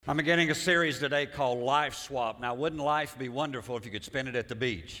I'm beginning a series today called Life Swap. Now, wouldn't life be wonderful if you could spend it at the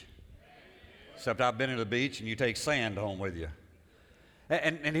beach? Except I've been at the beach and you take sand home with you.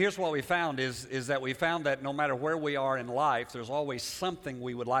 And here's what we found is that we found that no matter where we are in life, there's always something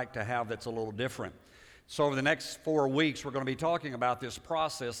we would like to have that's a little different. So over the next 4 weeks, we're going to be talking about this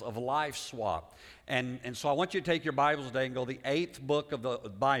process of life swap. And so I want you to take your Bibles today and go to the 8th book of the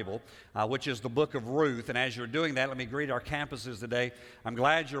Bible, which is the book of Ruth. And as you're doing that, let me greet our campuses today. I'm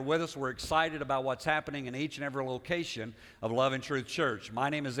glad you're with us. We're excited about what's happening in each and every location of Love and Truth Church. My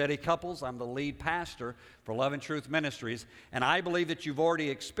name is Eddie Couples. I'm the lead pastor for Love and Truth Ministries. And I believe that you've already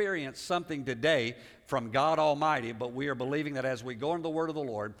experienced something today from God Almighty, but we are believing that as we go into the Word of the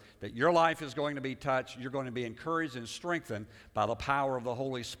Lord, that your life is going to be touched, you're going to be encouraged and strengthened by the power of the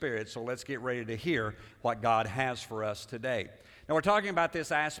Holy Spirit. So let's get ready to hear what God has for us today. Now we're talking about this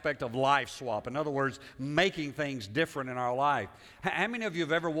aspect of life swap. In other words, making things different in our life. How many of you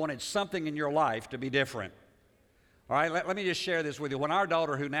have ever wanted something in your life to be different? All right, let me just share this with you. When our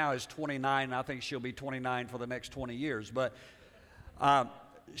daughter, who now is 29, and I think she'll be 29 for the next 20 years, but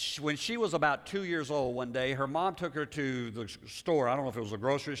when she was about 2 years old one day, her mom took her to the store. I don't know if it was a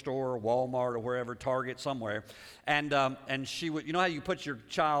grocery store, Walmart, or wherever, Target, somewhere. And she would, you know how you put your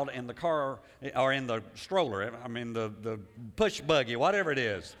child in the car or in the stroller, I mean the push buggy, whatever it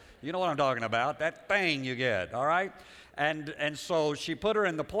is. You know what I'm talking about, that thing you get, all right? And so she put her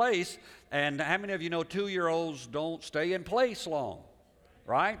in the place, and how many of you know 2-year-olds don't stay in place long,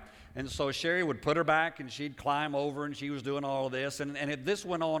 right? And so Sherry would put her back, and she'd climb over, and she was doing all of this. And this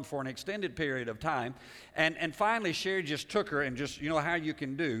went on for an extended period of time. And finally, Sherry just took her and just, you know how you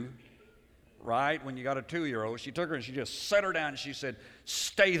can do, right, when you got a 2-year-old. She took her, and she just set her down, and she said,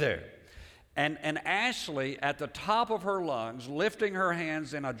 "Stay there." And Ashley, at the top of her lungs, lifting her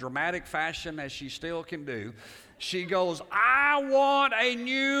hands in a dramatic fashion as she still can do, she goes, "I want a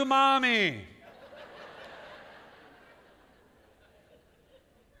new mommy."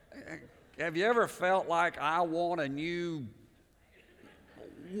 Have you ever felt like I want a new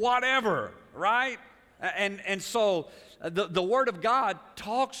whatever, right? And so the Word of God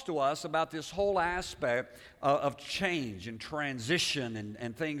talks to us about this whole aspect of change and transition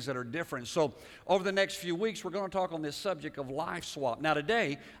and things that are different. So over the next few weeks, we're going to talk on this subject of life swap. Now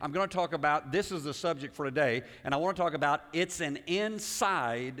today, I'm going to talk about, this is the subject for today, and I want to talk about it's an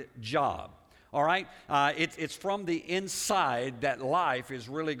inside job. All right? It's from the inside that life is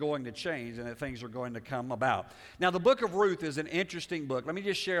really going to change and that things are going to come about. Now, the book of Ruth is an interesting book. Let me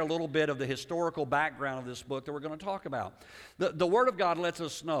just share a little bit of the historical background of this book that we're going to talk about. The Word of God lets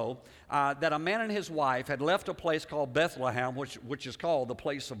us know that a man and his wife had left a place called Bethlehem, which is called the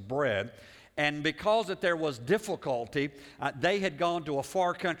place of bread. And because that there was difficulty, they had gone to a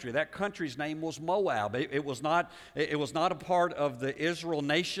far country. That country's name was Moab. It was not a part of the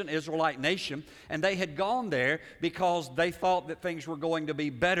Israelite nation, and they had gone there because they thought that things were going to be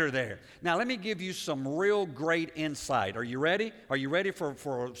better there. Now, let me give you some real great insight. Are you ready? Are you ready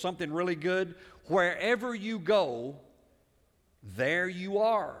for something really good? Wherever you go, there you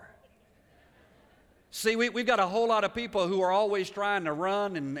are. See, we've got a whole lot of people who are always trying to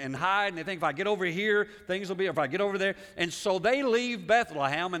run and hide, and they think if I get over here, things will be, if I get over there. And so they leave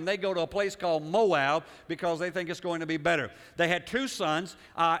Bethlehem and they go to a place called Moab because they think it's going to be better. They had 2 sons,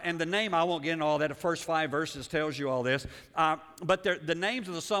 and the name, I won't get into all that. The first 5 verses tells you all this. But the names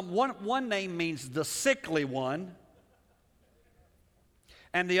of the sons, one name means the sickly one,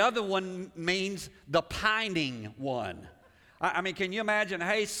 and the other one means the pining one. I mean, can you imagine,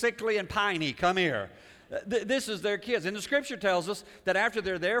 hey, sickly and piney, come here. This is their kids. And the Scripture tells us that after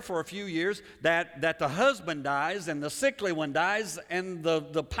they're there for a few years, that the husband dies, and the sickly one dies, and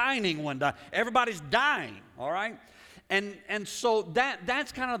the pining one dies. Everybody's dying, all right? And so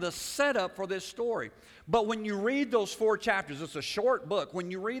that's kind of the setup for this story. But when you read those 4 chapters, it's a short book.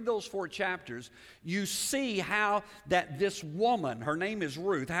 When you read those 4 chapters, you see how that this woman, her name is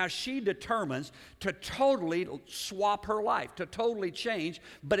Ruth, how she determines to totally swap her life, to totally change,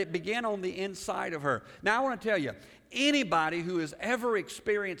 but it began on the inside of her. Now I want to tell you, anybody who has ever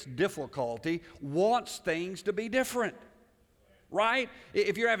experienced difficulty wants things to be different. Right?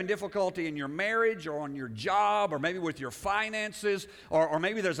 If you're having difficulty in your marriage or on your job or maybe with your finances or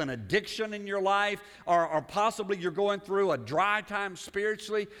maybe there's an addiction in your life or possibly you're going through a dry time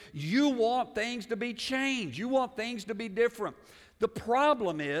spiritually, you want things to be changed. You want things to be different. The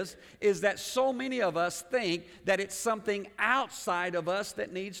problem is that so many of us think that it's something outside of us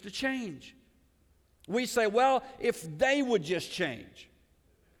that needs to change. We say, well, if they would just change,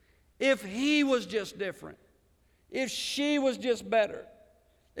 if he was just different, if she was just better,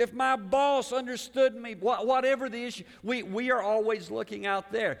 If my boss understood me, whatever the issue, we are always looking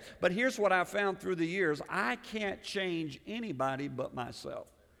out there. But here's what I found through the years. I can't change anybody but myself.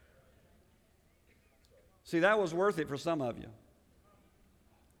 See, that was worth it for some of you.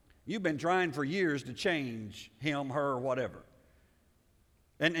 You've been trying for years to change him, her, whatever.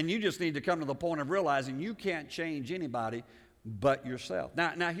 And you just need to come to the point of realizing you can't change anybody but yourself.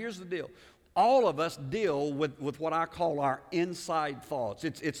 Now here's the deal. All of us deal with what I call our inside thoughts.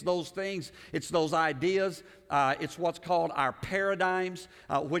 It's those things, it's those ideas, it's what's called our paradigms,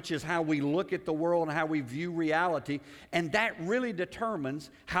 which is how we look at the world and how we view reality. And that really determines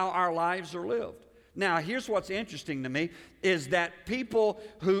how our lives are lived. Now, here's what's interesting to me is that people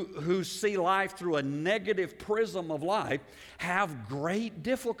who see life through a negative prism of life have great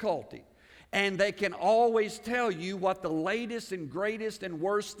difficulty. And they can always tell you what the latest and greatest and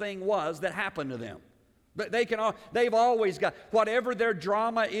worst thing was that happened to them. But they've always got, whatever their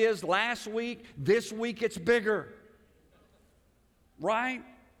drama is last week, this week it's bigger. Right?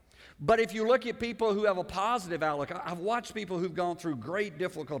 But if you look at people who have a positive outlook, I've watched people who've gone through great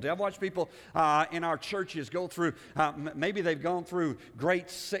difficulty. I've watched people in our churches go through, maybe they've gone through great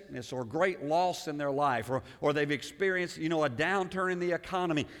sickness or great loss in their life, or they've experienced, a downturn in the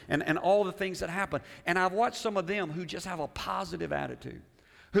economy and all the things that happen. And I've watched some of them who just have a positive attitude.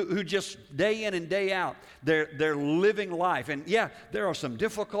 Who just day in and day out, they're living life. And yeah, there are some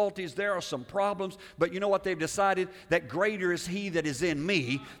difficulties, there are some problems, but you know what they've decided? That greater is He that is in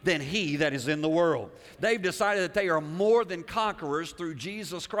me than he that is in the world. They've decided that they are more than conquerors through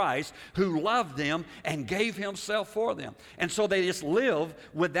Jesus Christ, who loved them and gave Himself for them. And so they just live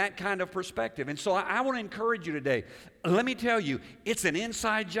with that kind of perspective. And so I want to encourage you today. Let me tell you, it's an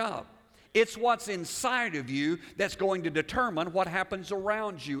inside job. It's what's inside of you that's going to determine what happens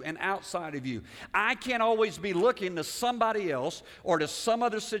around you and outside of you. I can't always be looking to somebody else or to some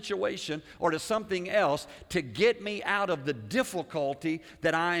other situation or to something else to get me out of the difficulty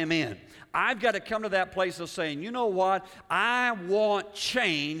that I am in. I've got to come to that place of saying, you know what? I want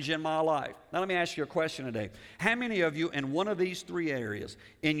change in my life. Now let me ask you a question today. How many of you in one of these three areas,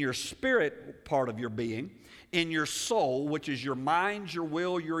 in your spirit part of your being, in your soul, which is your mind, your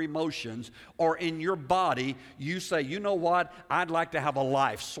will, your emotions, or in your body, you say, you know what? I'd like to have a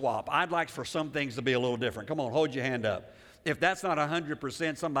life swap. I'd like for some things to be a little different. Come on, hold your hand up. If that's not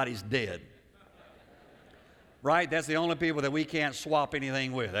 100%, somebody's dead. Right? That's the only people that we can't swap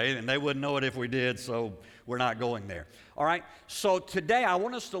anything with. And they wouldn't know it if we did, so we're not going there. All right? So today I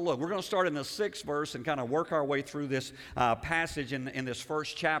want us to look. We're going to start in the 6th verse and kind of work our way through this passage in this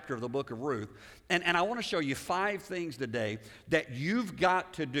first chapter of the book of Ruth. And I want to show you 5 things today that you've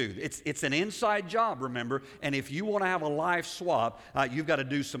got to do. It's an inside job, remember, and if you want to have a life swap, you've got to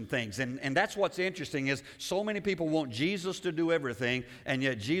do some things. And that's what's interesting is so many people want Jesus to do everything, and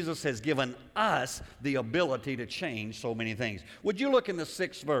yet Jesus has given us the ability to change so many things. Would you look in the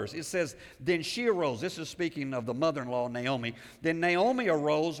 6th verse? It says, then she arose. This is speaking of the mother-in-law, Naomi. Then Naomi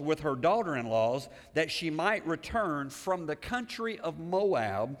arose with her daughter-in-laws that she might return from the country of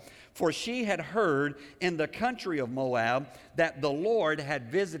Moab, for she had heard in the country of Moab that the Lord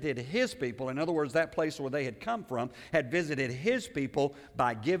had visited His people. In other words, that place where they had come from had visited His people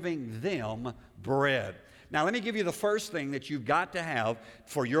by giving them bread. Now, let me give you the first thing that you've got to have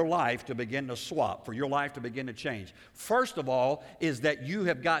for your life to begin to swap, for your life to begin to change. First of all is that you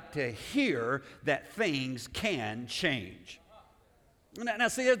have got to hear that things can change. Now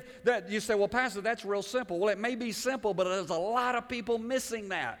see, that you say, well, Pastor, that's real simple. Well, it may be simple, but there's a lot of people missing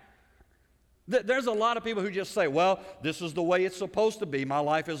that. There's a lot of people who just say, well, this is the way it's supposed to be. My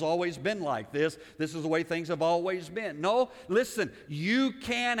life has always been like this. This is the way things have always been. No, listen, you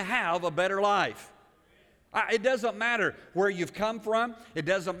can have a better life. It doesn't matter where you've come from. It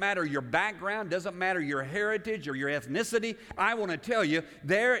doesn't matter your background. It doesn't matter your heritage or your ethnicity. I want to tell you,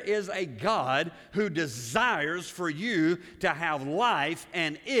 there is a God who desires for you to have life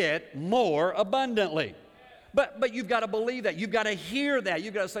and it more abundantly. But you've got to believe that. You've got to hear that.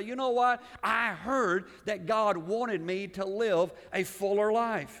 You've got to say, you know what? I heard that God wanted me to live a fuller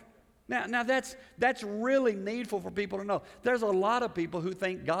life. Now that's really needful for people to know. There's a lot of people who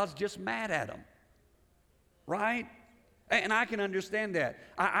think God's just mad at them. Right? And I can understand that.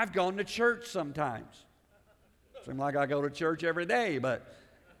 I've gone to church sometimes. Seems like I go to church every day, but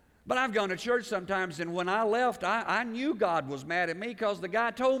I've gone to church sometimes, and when I left, I knew God was mad at me because the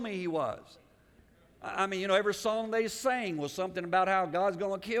guy told me He was. I mean, every song they sang was something about how God's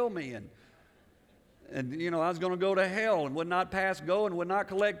going to kill me, and I was going to go to hell and would not pass go and would not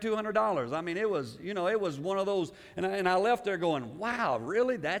collect $200. I mean, it was one of those, and I left there going, wow,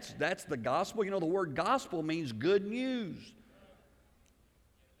 really? That's the gospel? The word gospel means good news.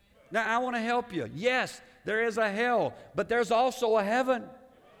 Now, I want to help you. Yes, there is a hell, but there's also a heaven.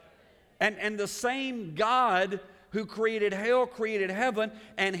 And the same God who created hell created heaven,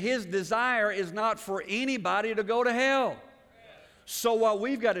 and His desire is not for anybody to go to hell. So what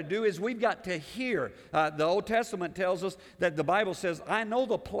we've got to do is we've got to hear. The Old Testament tells us that the Bible says, I know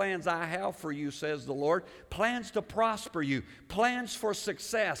the plans I have for you, says the Lord. Plans to prosper you, plans for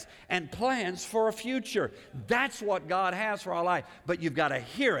success, and plans for a future. That's what God has for our life. But you've got to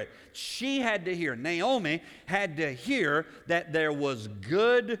hear it. She had to hear. Naomi had to hear that there was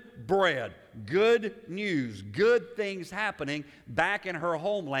good bread, good news, good things happening back in her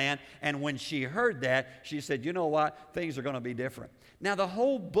homeland. And when she heard that, she said, you know what? Things are going to be different. Now, the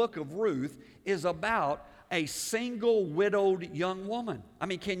whole book of Ruth is about a single widowed young woman. I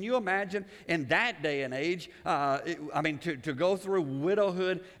mean, can you imagine in that day and age, to go through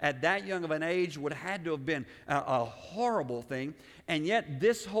widowhood at that young of an age would had to have been a horrible thing. And yet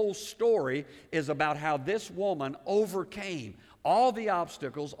this whole story is about how this woman overcame all the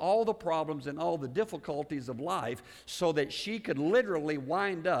obstacles, all the problems, and all the difficulties of life so that she could literally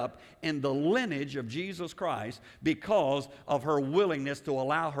wind up in the lineage of Jesus Christ because of her willingness to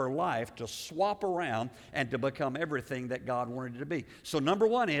allow her life to swap around and to become everything that God wanted it to be. So number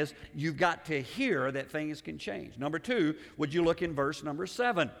one is you've got to hear that things can change. Number two, would you look in verse number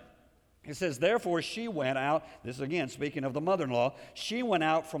 7? It says, therefore she went out, this is again speaking of the mother-in-law, she went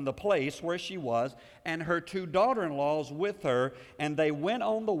out from the place where she was, and her 2 daughter-in-laws with her, and they went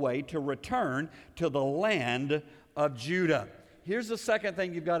on the way to return to the land of Judah. Here's the second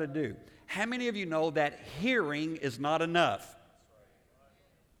thing you've got to do. How many of you know that hearing is not enough?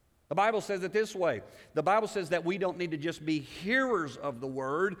 The Bible says it this way. The Bible says that we don't need to just be hearers of the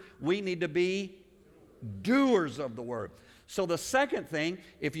word, we need to be doers of the word. So the second thing,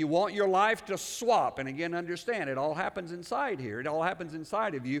 if you want your life to swap, and again understand, it all happens inside here, it all happens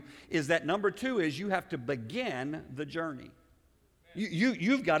inside of you, is that number 2 is you have to begin the journey.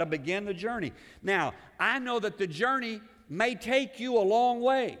 You've got to begin the journey. Now, I know that the journey may take you a long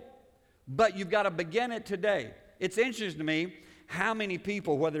way, but you've got to begin it today. It's interesting to me how many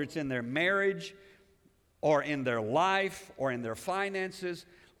people, whether it's in their marriage or in their life or in their finances,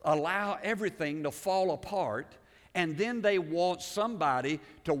 allow everything to fall apart. And then they want somebody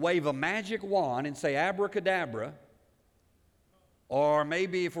to wave a magic wand and say abracadabra, or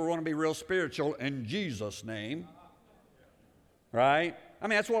maybe if we want to be real spiritual, in Jesus' name, right? I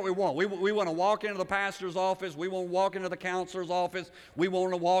mean, that's what we want. We want to walk into the pastor's office. We want to walk into the counselor's office. We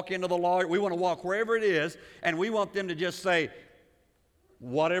want to walk into the lawyer. We want to walk wherever it is, and we want them to just say,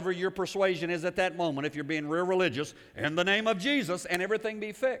 whatever your persuasion is at that moment, if you're being real religious, in the name of Jesus, and everything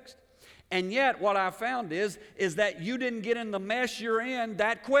be fixed. And yet, what I found is that you didn't get in the mess you're in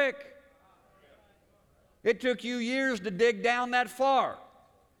that quick. It took you years to dig down that far.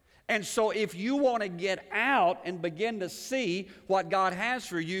 And so if you want to get out and begin to see what God has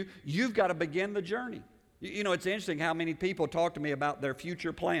for you, you've got to begin the journey. You know, it's interesting how many people talk to me about their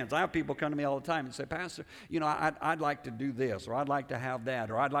future plans. I have people come to me all the time and say, Pastor, you know, I'd like to do this, or I'd like to have that,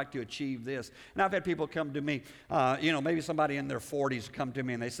 or I'd like to achieve this. And I've had people come to me, maybe somebody in their 40s come to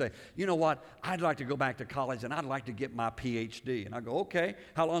me and they say, you know what, I'd like to go back to college and I'd like to get my PhD. And I go, okay,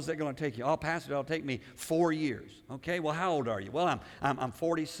 how long is that going to take you? Oh, Pastor, it'll take me 4 years. Okay, well, how old are you? Well, I'm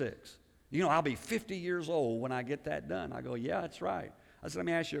 46. You know, I'll be 50 years old when I get that done. I go, yeah, that's right. I said, let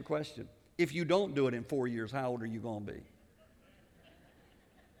me ask you a question. If you don't do it in 4 years, how old are you going to be?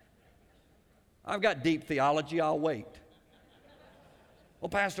 I've got deep theology, I'll wait. Well,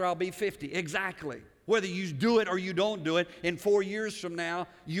 Pastor, I'll be 50. Exactly. Whether you do it or you don't do it, in 4 years from now,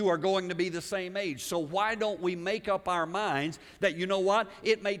 you are going to be the same age. So why don't we make up our minds that, you know what,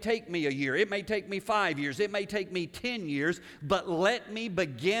 it may take me a year, it may take me 5 years, it may take me 10 years, but let me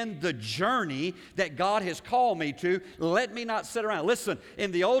begin the journey that God has called me to. Let me not sit around. Listen,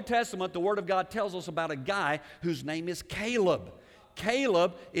 in the Old Testament, the Word of God tells us about a guy whose name is Caleb.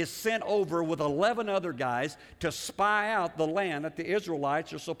 Caleb is sent over with 11 other guys to spy out the land that the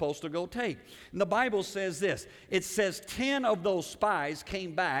Israelites are supposed to go take. And the Bible says this. It says 10 of those spies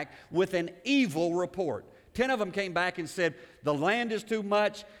came back with an evil report. 10 of them came back and said, the land is too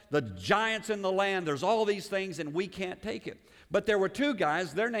much, the giants in the land, there's all these things, and we can't take it. But there were 2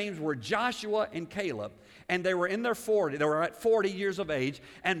 guys, their names were Joshua and Caleb, and they were in their 40, they were at 40 years of age,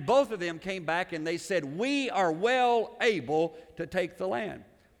 and both of them came back and they said, we are well able to take the land.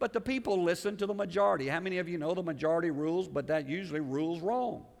 But the people listened to the majority. How many of you know the majority rules, but that usually rules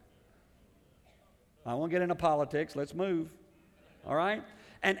wrong? I won't get into politics, let's move, all right?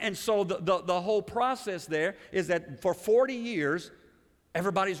 And so the whole process there is that for 40 years,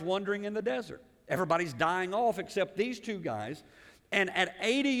 everybody's wandering in the desert. Everybody's dying off except these 2 guys. And at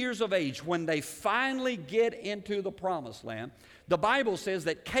 80 years of age, when they finally get into the promised land, the Bible says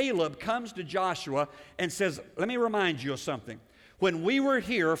that Caleb comes to Joshua and says, let me remind you of something. When we were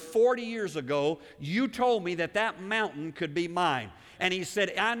here 40 years ago, you told me that that mountain could be mine. And he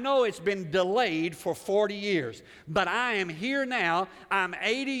said, I know it's been delayed for 40 years, but I am here now. I'm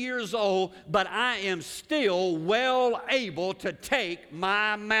 80 years old, but I am still well able to take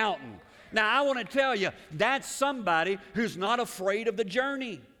my mountain. Now, I want to tell you, that's somebody who's not afraid of the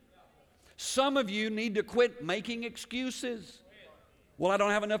journey. Some of you need to quit making excuses. Well, I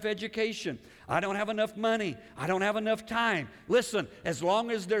don't have enough education. I don't have enough money. I don't have enough time. Listen, as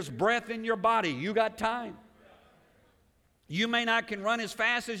long as there's breath in your body, you got time. You may not can run as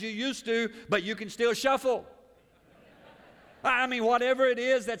fast as you used to, but you can still shuffle. I mean, whatever it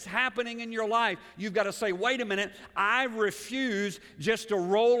is that's happening in your life, you've got to say, wait a minute, I refuse just to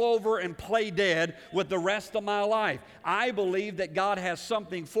roll over and play dead with the rest of my life. I believe that God has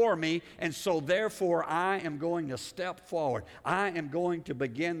something for me, and so therefore I am going to step forward. I am going to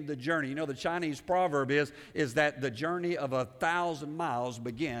begin the journey. You know, the Chinese proverb is that the journey of 1,000 miles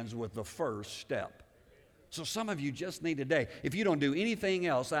begins with the first step. So some of you just need today, if you don't do anything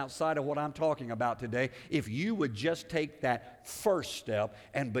else outside of what I'm talking about today, if you would just take that first step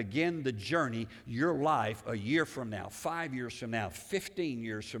and begin the journey, your life a year from now, 5 years from now, 15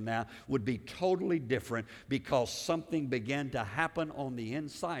 years from now would be totally different because something began to happen on the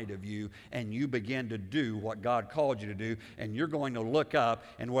inside of you and you began to do what God called you to do, and you're going to look up,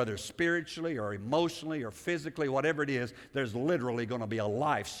 and whether spiritually or emotionally or physically, whatever it is, there's literally going to be a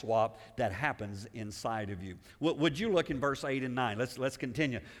life swap that happens inside of you. Would you look in verse 8 and 9? Let's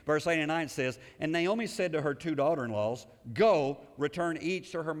continue. Verse 8 and 9 says, and Naomi said to her 2 daughter-in-laws, go, return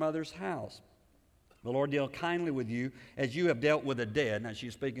each to her mother's house. The Lord deal kindly with you as you have dealt with the dead. Now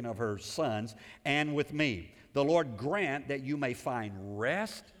she's speaking of her sons, and with me. The Lord grant that you may find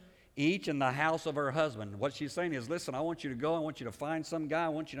rest, each in the house of her husband. What she's saying is, listen, I want you to go. I want you to find some guy. I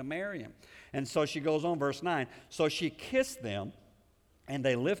want you to marry him. And so she goes on, verse 9. So she kissed them, and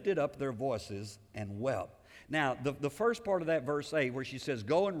they lifted up their voices and wept. Now, the first part of that verse 8 where she says,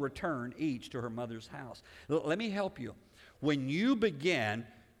 go and return each to her mother's house. Let me help you. When you begin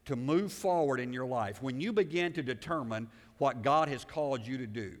to move forward in your life, when you begin to determine what God has called you to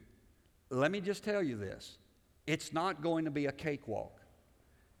do, let me just tell you this. It's not going to be a cakewalk.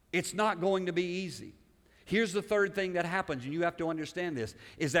 It's not going to be easy. Here's the third thing that happens, and you have to understand this,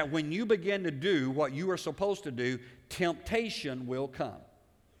 is that when you begin to do what you are supposed to do, temptation will come.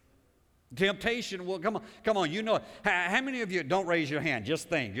 Temptation will come on. You know it. How many of you, don't raise your hand, just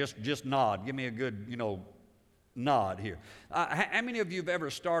think, just nod. Give me a good, nod here. How many of you have ever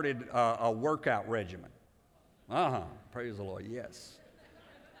started a workout regimen? Praise the Lord, yes.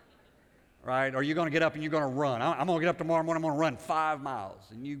 Right? Or you're going to get up and you're going to run. I'm going to get up tomorrow morning, I'm going to run 5 miles.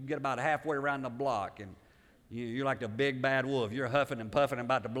 And you get about halfway around the block, and you're like the big bad wolf. You're huffing and puffing and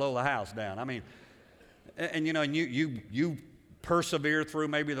about to blow the house down. I mean, and you persevere through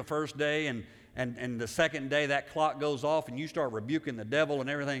maybe the first day, and the second day that clock goes off and you start rebuking the devil and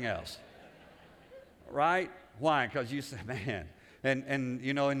everything else. Right? Why? Because you say, man,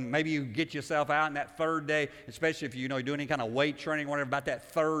 and maybe you get yourself out in that third day, especially if you do any kind of weight training or whatever, about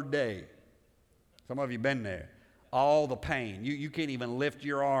that third day. Some of you have been there. All the pain. You can't even lift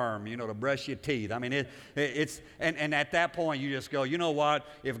your arm, to brush your teeth. I mean, it's at that point you just go, you know what?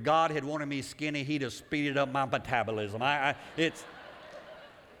 If God had wanted me skinny, He'd have speeded up my metabolism. It's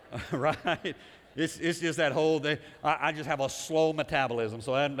right. It's just that whole thing. I just have a slow metabolism,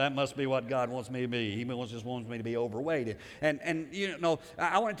 so that must be what God wants me to be. He just wants me to be overweight. And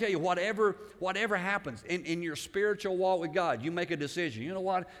I want to tell you, whatever happens in your spiritual walk with God, you make a decision. You know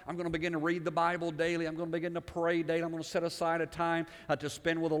what? I'm going to begin to read the Bible daily. I'm going to begin to pray daily. I'm going to set aside a time to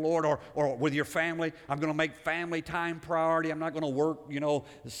spend with the Lord or with your family. I'm going to make family time priority. I'm not going to work,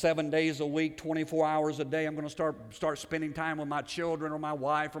 7 days a week, 24 hours a day. I'm going to start spending time with my children or my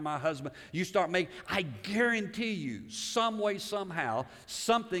wife or my husband. You start making. I guarantee you, some way, somehow,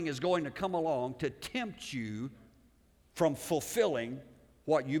 something is going to come along to tempt you from fulfilling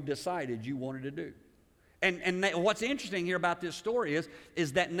what you've decided you wanted to do. And what's interesting here about this story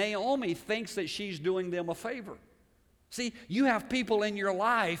is that Naomi thinks that she's doing them a favor. See, you have people in your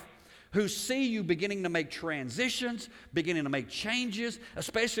life who see you beginning to make transitions, beginning to make changes,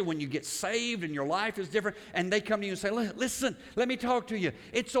 especially when you get saved and your life is different, and they come to you and say, listen, let me talk to you.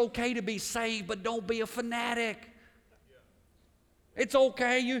 It's okay to be saved, but don't be a fanatic. It's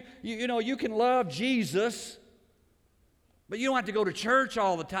okay. You can love Jesus, but you don't have to go to church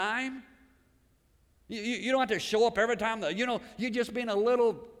all the time. You don't have to show up every time. You're just being a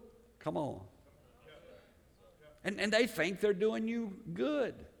little, come on. And they think they're doing you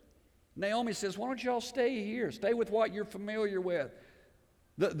good. Naomi says, why don't y'all stay here? Stay with what you're familiar with.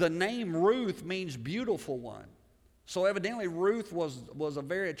 The name Ruth means beautiful one. So evidently Ruth was a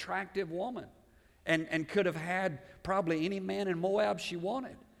very attractive woman and could have had probably any man in Moab she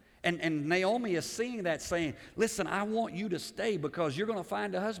wanted. And Naomi is seeing that, saying, listen, I want you to stay because you're going to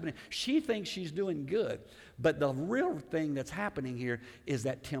find a husband. She thinks she's doing good. But the real thing that's happening here is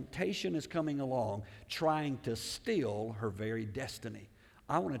that temptation is coming along, trying to steal her very destiny.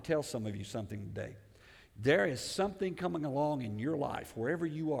 I want to tell some of you something today. There is something coming along in your life, wherever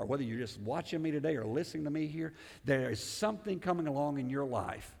you are, whether you're just watching me today or listening to me here, there is something coming along in your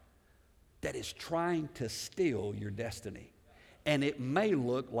life that is trying to steal your destiny. And it may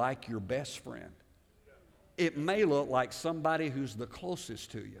look like your best friend. It may look like somebody who's the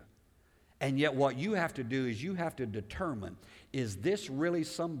closest to you. And yet what you have to do is you have to determine, is this really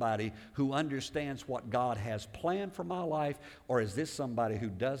somebody who understands what God has planned for my life, or is this somebody who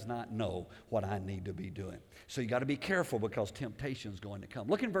does not know what I need to be doing? So you got to be careful because temptation is going to come.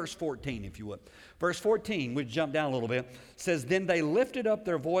 Look in verse 14, if you would. Verse 14, we jump down a little bit, says, then they lifted up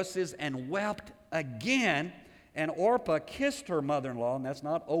their voices and wept again, and Orpah kissed her mother-in-law, and that's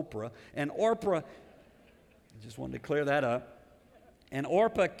not Oprah, and Orpah, I just wanted to clear that up. And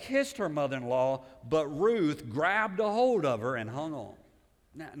Orpah kissed her mother-in-law, but Ruth grabbed a hold of her and hung on.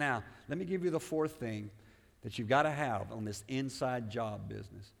 Now, let me give you the fourth thing that you've got to have on this inside job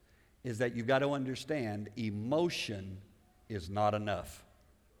business, is that you've got to understand emotion is not enough.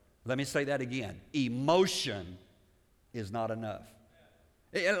 Let me say that again. Emotion is not enough.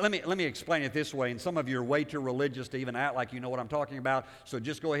 Let me explain it this way, and some of you are way too religious to even act like you know what I'm talking about, so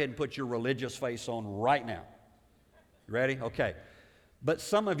just go ahead and put your religious face on right now. You ready? Okay. But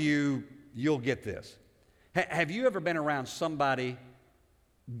some of you, you'll get this. Have you ever been around somebody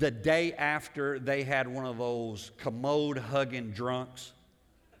the day after they had one of those commode-hugging drunks?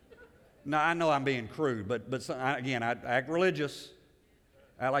 Now, I know I'm being crude, but again, I act religious.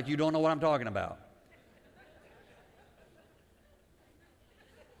 I act like you don't know what I'm talking about.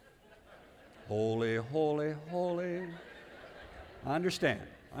 Holy, holy, holy. I understand.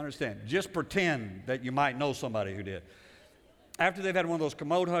 Just pretend that you might know somebody who did. After they've had one of those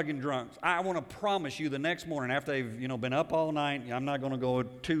commode-hugging drunks, I want to promise you the next morning after they've been up all night, I'm not going to go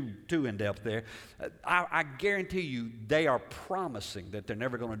too in-depth there, I guarantee you they are promising that they're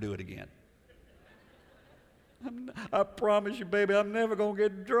never going to do it again. I promise you, baby, I'm never going to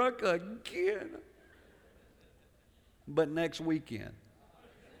get drunk again. But next weekend,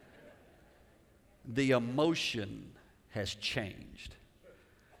 the emotion has changed,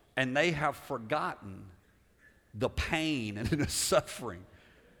 and they have forgotten the pain and the suffering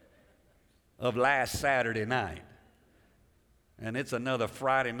of last Saturday night. And it's another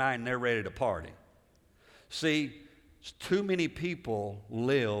Friday night and they're ready to party. See, too many people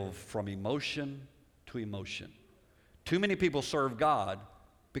live from emotion to emotion. Too many people serve God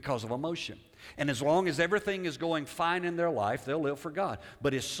because of emotion. And as long as everything is going fine in their life, they'll live for God.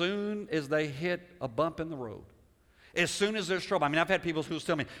 But as soon as they hit a bump in the road, as soon as there's trouble, I've had people who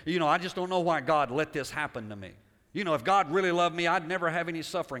tell me, I just don't know why God let this happen to me. If God really loved me, I'd never have any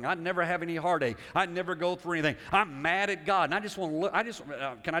suffering. I'd never have any heartache. I'd never go through anything. I'm mad at God, and I just want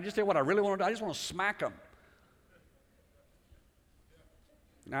to can I just tell you what I really want to do? I just want to smack him.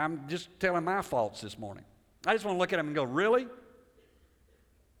 Now, I'm just telling my faults this morning. I just want to look at him and go, really?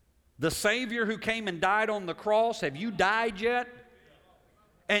 The Savior who came and died on the cross, have you died yet?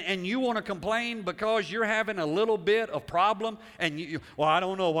 And you want to complain because you're having a little bit of problem, and well, I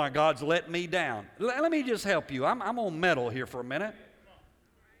don't know why God's let me down. Let me just help you. I'm going to meddle here for a minute.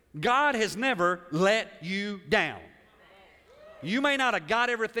 God has never let you down. You may not have got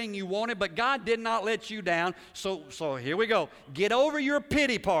everything you wanted, but God did not let you down. So here we go. Get over your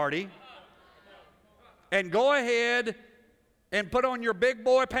pity party and go ahead and put on your big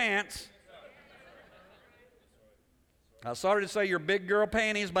boy pants. I started to say your big girl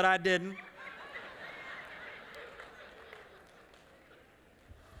panties, but I didn't.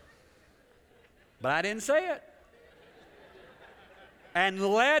 But I didn't say it. And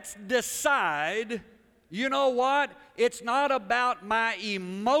let's decide, you know what? It's not about my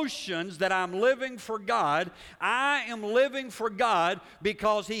emotions that I'm living for God. I am living for God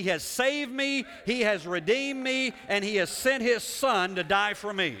because He has saved me, He has redeemed me, and He has sent His Son to die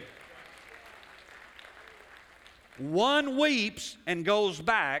for me. One weeps and goes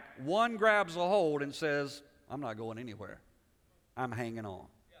back. One grabs a hold and says, I'm not going anywhere. I'm hanging on.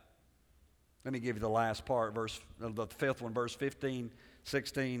 Let me give you the last part, the fifth one, verse 15,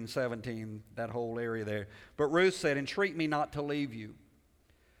 16, 17, that whole area there. But Ruth said, entreat me not to leave you.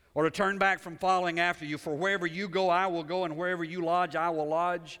 or to turn back from following after you. For wherever you go, I will go, and wherever you lodge, I will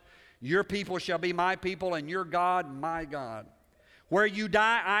lodge. Your people shall be my people, and your God, my God. Where you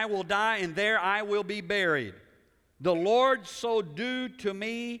die, I will die, and there I will be buried. The Lord so do to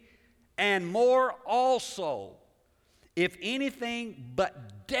me, and more also, if anything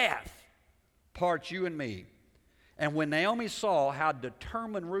but death parts you and me. And when Naomi saw how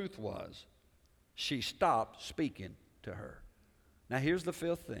determined Ruth was, she stopped speaking to her. Now here's the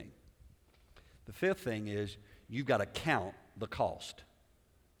fifth thing. The fifth thing is you've got to count the cost.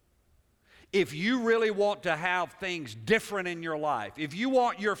 If you really want to have things different in your life, if you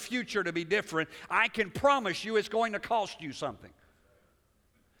want your future to be different, I can promise you it's going to cost you something.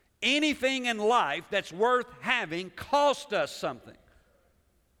 Anything in life that's worth having costs us something.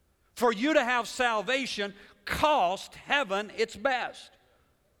 For you to have salvation cost heaven its best.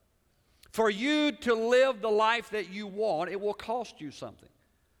 For you to live the life that you want, it will cost you something.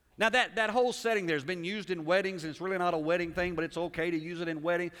 Now that whole setting there has been used in weddings, and it's really not a wedding thing, but it's okay to use it in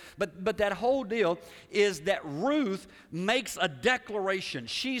wedding. But that whole deal is that Ruth makes a declaration.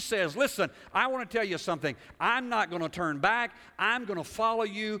 She says, listen, I want to tell you something. I'm not going to turn back. I'm going to follow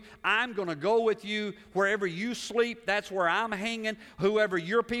you. I'm going to go with you. Wherever you sleep, that's where I'm hanging. Whoever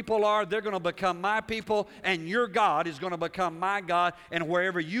your people are, they're going to become my people, and your God is going to become my God. And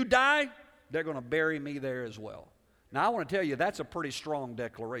wherever you die, they're going to bury me there as well. Now, I want to tell you, that's a pretty strong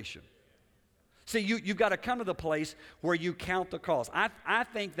declaration. See, you've got to come to the place where you count the cost. I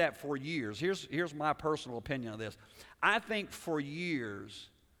think that for years, here's my personal opinion of this. I think for years,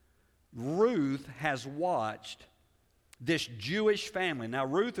 Ruth has watched this Jewish family. Now,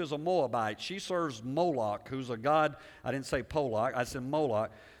 Ruth is a Moabite. She serves Moloch, who's a god. I didn't say Polak, I said Moloch,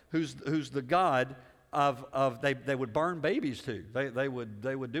 who's the god of they would burn babies to. They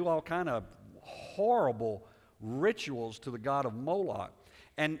would do all kind of horrible rituals to the god of Moloch.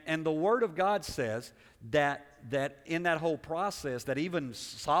 And the Word of God says that in that whole process, that even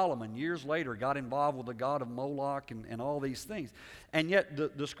Solomon, years later, got involved with the god of Moloch and all these things. And yet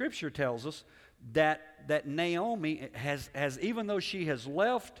the Scripture tells us that Naomi has, even though she has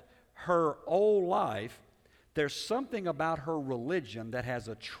left her old life, there's something about her religion that has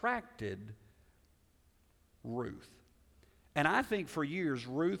attracted Ruth. And I think for years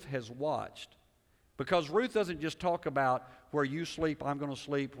Ruth has watched. Because Ruth doesn't just talk about where you sleep, I'm going to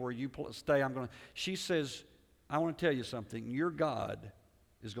sleep, where you stay, I'm going to. She says, I want to tell you something. Your God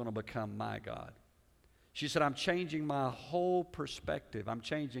is going to become my God. She said, I'm changing my whole perspective. I'm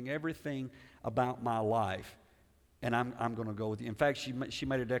changing everything about my life, and I'm going to go with you. In fact, she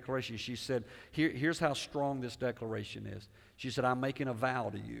made a declaration. She said, here's how strong this declaration is. She said, I'm making a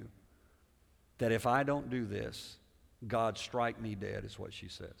vow to you that if I don't do this, God strike me dead, is what she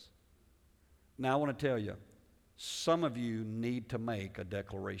says. Now, I want to tell you, some of you need to make a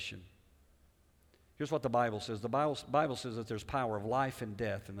declaration. Here's what the Bible says. The Bible says that there's power of life and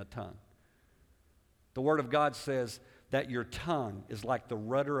death in the tongue. The Word of God says that your tongue is like the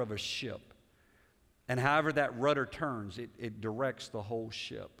rudder of a ship. And however that rudder turns, it directs the whole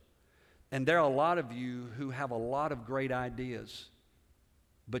ship. And there are a lot of you who have a lot of great ideas,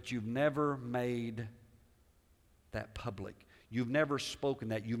 but you've never made that public. You've never spoken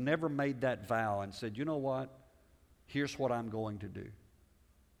that. You've never made that vow and said, you know what? Here's what I'm going to do.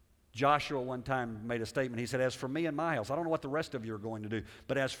 Joshua one time made a statement. He said, as for me and my house, I don't know what the rest of you are going to do,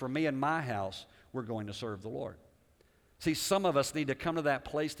 but as for me and my house, we're going to serve the Lord. See, some of us need to come to that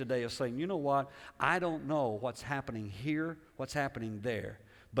place today of saying, you know what? I don't know what's happening here, what's happening there,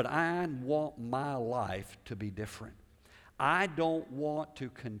 but I want my life to be different. I don't want to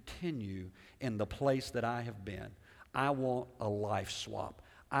continue in the place that I have been. I want a life swap.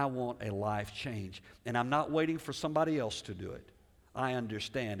 I want a life change. And I'm not waiting for somebody else to do it. I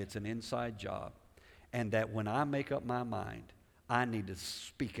understand it's an inside job. And that when I make up my mind, I need to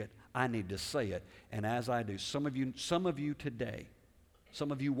speak it. I need to say it. And as I do, some of you today,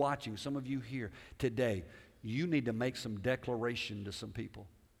 some of you watching, some of you here today, you need to make some declaration to some people.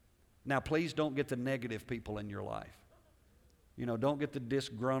 Now, please don't get the negative people in your life. You know, don't get the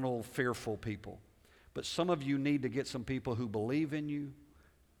disgruntled, fearful people. But some of you need to get some people who believe in you,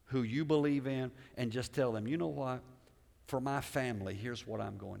 who you believe in, and just tell them, you know what? For my family, here's what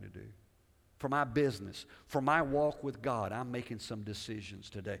I'm going to do. For my business, for my walk with God, I'm making some decisions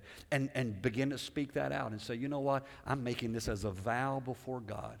today. And begin to speak that out and say, you know what? I'm making this as a vow before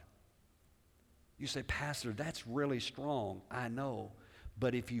God. You say, Pastor, that's really strong. I know.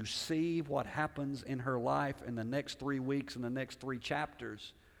 But if you see what happens in her life in the next 3 weeks and the next 3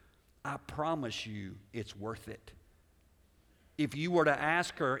 chapters, I promise you it's worth it. If you were to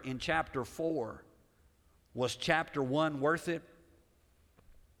ask her in chapter 4, was chapter 1 worth it?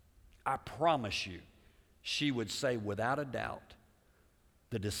 I promise you, she would say without a doubt,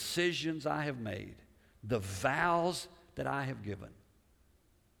 the decisions I have made, the vows that I have given,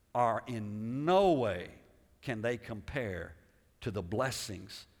 are in no way can they compare to the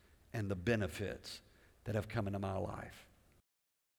blessings and the benefits that have come into my life.